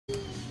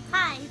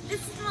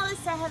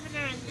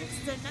Hevenor, and this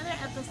is another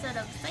episode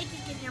of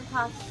Psychic in Your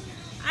Pocket.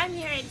 I'm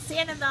here in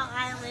Sanibel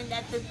Island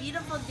at the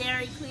beautiful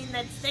Dairy Queen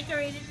that's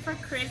decorated for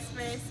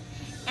Christmas,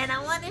 and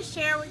I want to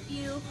share with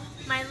you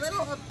my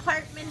little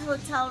apartment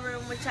hotel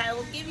room, which I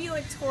will give you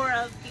a tour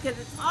of because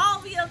it's all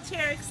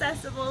wheelchair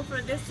accessible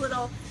for this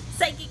little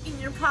Psychic in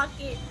Your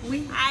Pocket.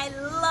 I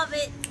love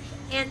it,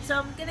 and so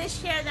I'm going to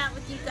share that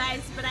with you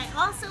guys, but I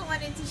also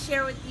wanted to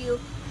share with you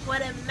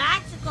what a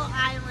magical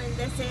island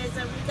this is,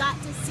 and we got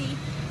to see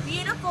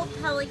beautiful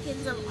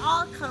pelicans of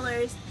all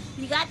colors.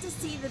 We got to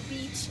see the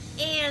beach,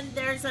 and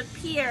there's a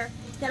pier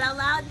that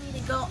allowed me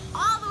to go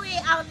all the way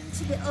out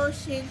into the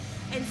ocean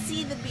and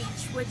see the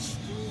beach, which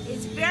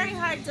is very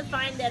hard to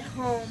find at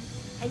home.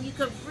 And you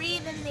could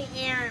breathe in the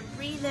air and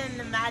breathe in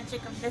the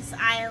magic of this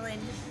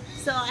island.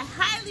 So I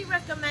highly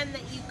recommend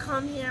that you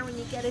come here when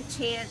you get a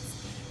chance.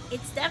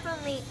 It's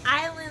definitely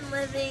island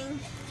living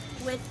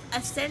with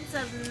a sense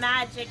of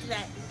magic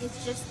that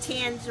is just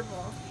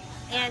tangible.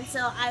 And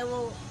so I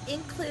will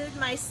include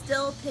my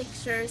still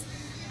pictures.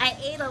 I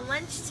ate a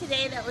lunch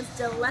today that was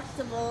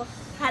delectable,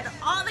 had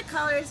all the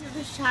colors of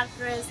the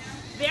chakras,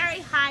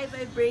 very high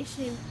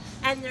vibration,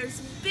 and there's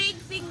big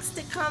things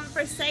to come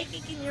for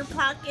Psychic in Your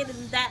Pocket,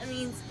 and that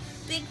means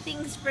big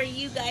things for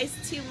you guys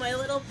too, my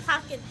little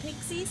pocket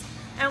pixies.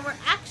 And we're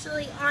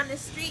actually on a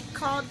street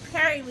called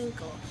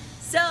Periwinkle.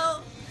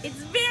 So it's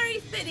very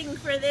fitting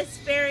for this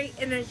fairy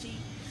energy.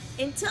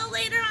 Until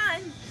later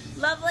on,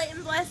 love, light,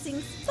 and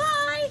blessings.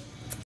 Bye!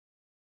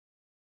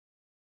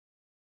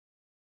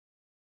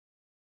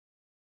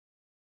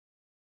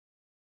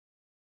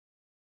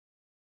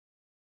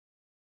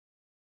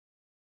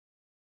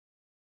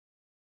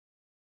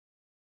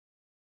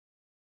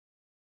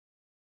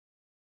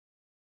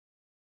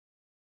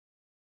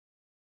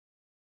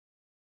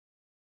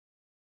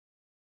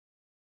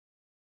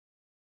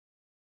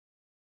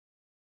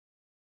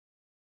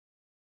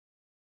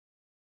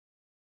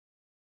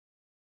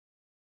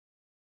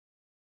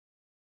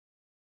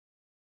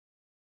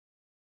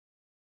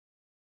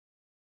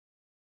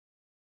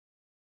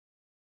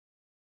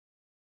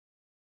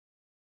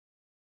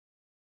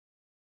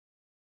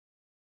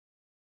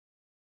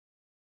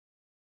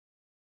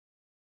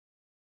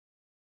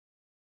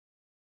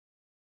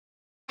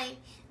 Hi,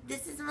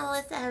 this is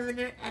Melissa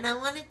Hevenor, and I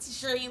wanted to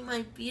show you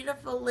my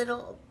beautiful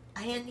little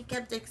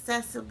handicapped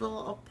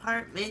accessible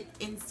apartment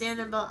in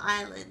Sanibel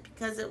Island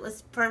because it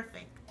was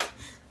perfect.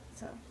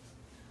 So,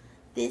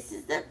 this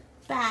is the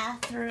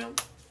bathroom.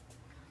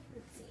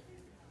 Let's see,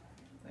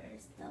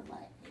 where's the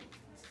light?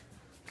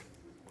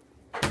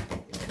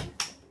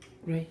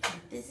 Right.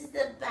 This is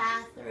the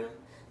bathroom.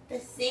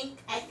 The sink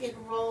I could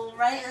roll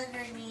right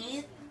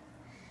underneath,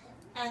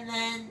 and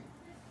then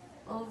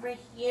over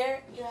here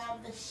you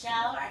have the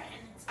shower,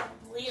 and it's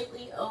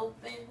completely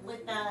open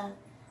with a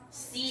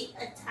seat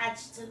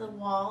attached to the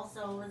wall,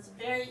 so it was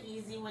very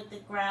easy with the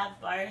grab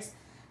bars.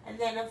 And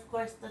then of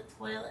course the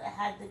toilet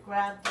had the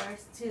grab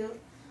bars too.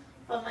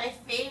 But my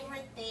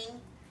favorite thing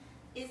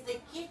is the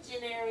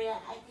kitchen area.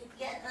 I could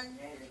get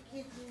under the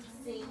kitchen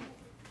sink,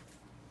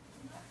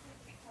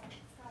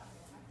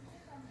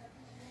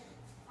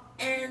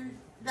 and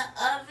the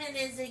oven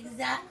is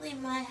exactly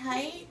my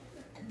height.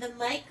 The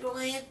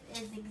microwave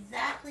is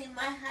exactly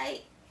my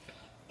height,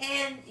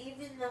 and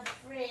even the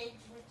fridge,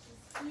 which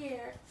is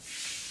here,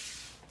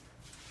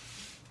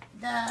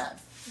 the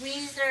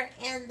freezer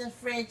and the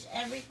fridge,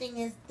 everything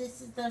is,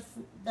 this is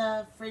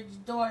the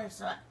fridge door,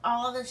 so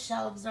all the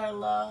shelves are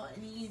low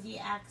and easy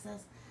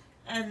access,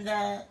 and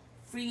the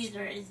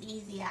freezer is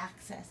easy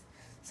access.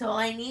 So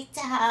I need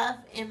to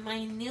have in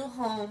my new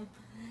home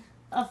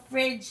a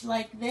fridge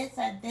like this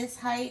at this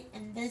height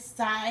and this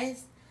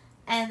size,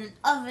 and an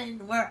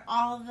oven where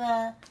all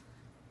the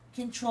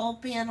control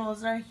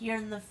panels are here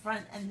in the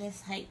front and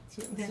this height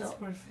too. That's so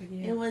perfect,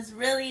 yeah. It was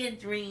really a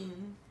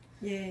dream.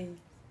 Yay.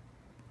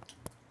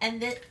 And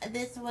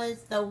this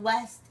was the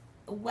West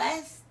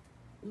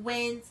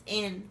Winds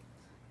Inn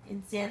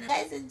in Santa. You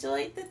guys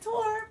enjoyed the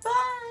tour.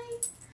 Bye!